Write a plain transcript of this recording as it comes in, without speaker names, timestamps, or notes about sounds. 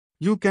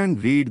You can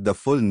read the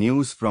full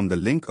news from the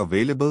link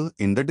available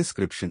in the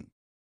description.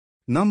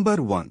 Number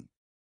 1.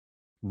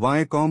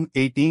 Viacom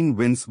 18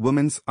 wins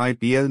Women's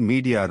IPL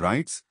media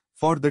rights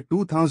for the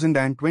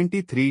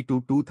 2023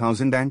 to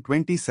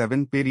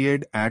 2027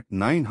 period at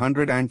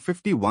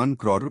 951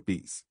 crore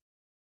rupees.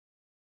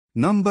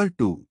 Number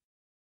 2.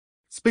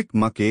 SPIC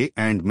MACAY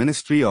and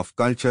Ministry of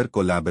Culture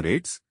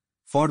collaborates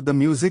for the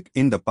Music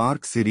in the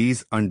Park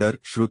series under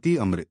Shruti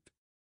Amrut.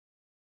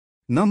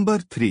 Number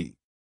 3.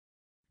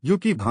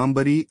 Yuki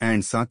Bhambri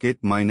and Saketh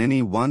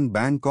Myneni won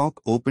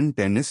Bangkok Open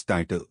tennis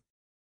title.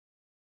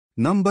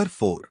 Number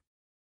 4.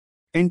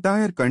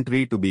 Entire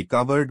country to be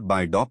covered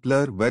by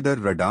Doppler weather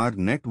radar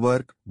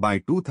network by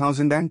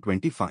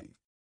 2025.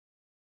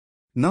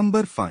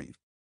 Number 5.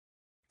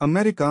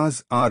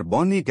 America's R.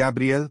 Bonnie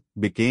Gabriel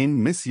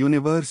became Miss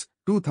Universe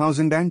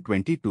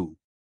 2022.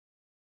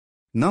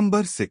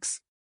 Number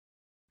 6.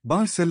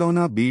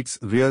 Barcelona beats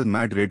Real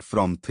Madrid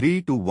from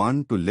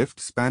 3-1 to lift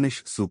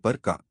Spanish Super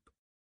Cup.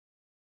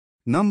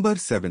 Number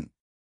 7.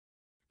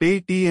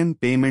 Paytm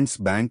Payments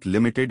Bank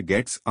Limited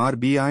gets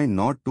RBI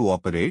not to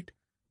operate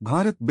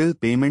Bharat Bill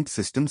Payment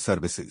System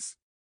services.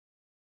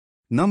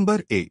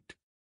 Number 8.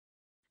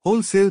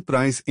 Wholesale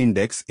price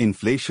index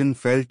inflation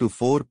fell to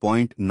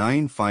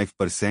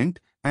 4.95%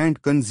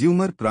 and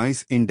consumer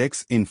price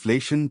index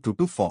inflation to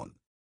fall.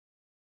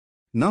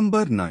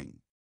 Number 9.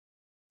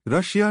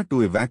 Russia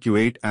to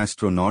evacuate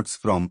astronauts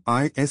from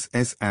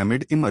ISS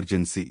amid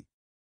emergency.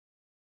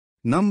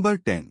 Number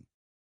 10.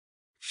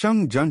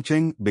 Sheng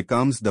Juncheng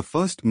becomes the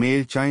first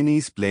male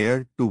Chinese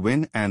player to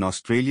win an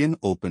Australian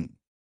Open.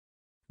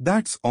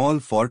 That's all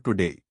for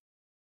today.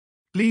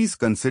 Please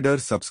consider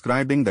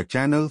subscribing the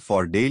channel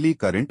for daily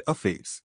current affairs.